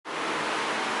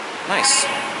Nice.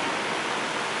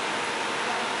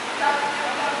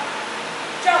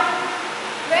 Jump.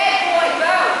 Great boy,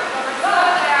 go. Slow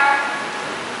there.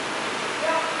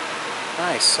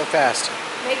 Nice, so fast.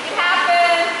 Make it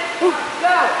happen. Go.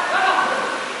 Go.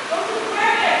 Go to the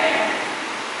right.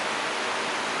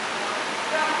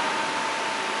 Go.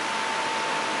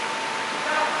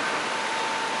 Go.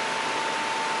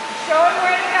 Show him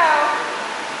where to go.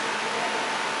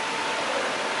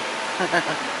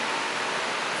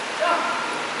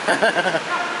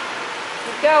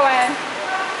 Keep going.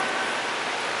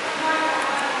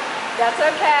 That's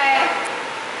okay.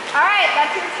 All right,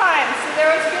 that's your time. So there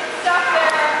was good stuff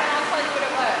there, and I'll tell you what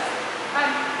it was.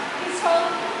 He's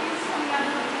coming out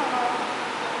of the tunnel.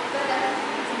 But that's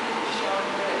showing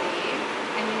where to be,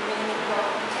 and you really need to go.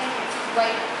 And it's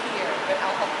right here, but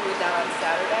I'll help you with that on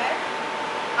Saturday.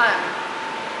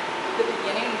 The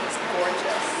beginning was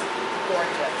gorgeous,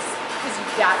 because you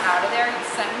got out of there, you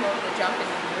sent him over the jump, and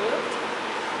you moved.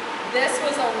 This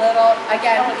was a little,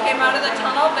 again, he came out of the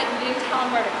tunnel, but you didn't tell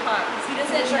him where to come, because he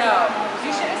doesn't know.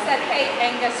 You should have said, hey,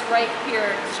 Angus, right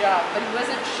here, jump. But he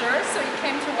wasn't sure, so he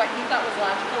came to what he thought was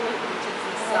logical, which is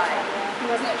this side. He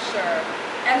wasn't sure.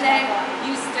 And then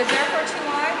you stood there for too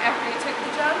long after you took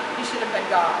the jump, you should have been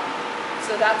gone.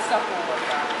 So that stuff will work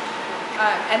out.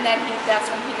 And then that's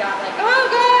when he got like, oh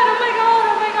God, oh my God,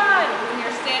 oh my God. When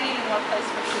you're standing in one place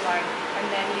for too long, and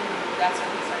then you move, that's when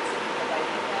he starts thinking the light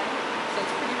again. So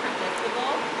it's pretty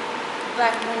predictable.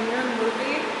 But when you're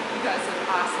moving, you guys are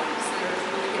awesome. So there's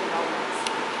really good moments.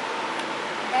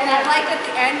 And I like at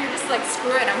the end, you're just like,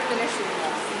 screw it, I'm finishing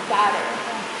this. You got it.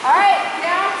 All right,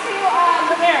 down to,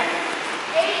 come here.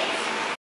 8.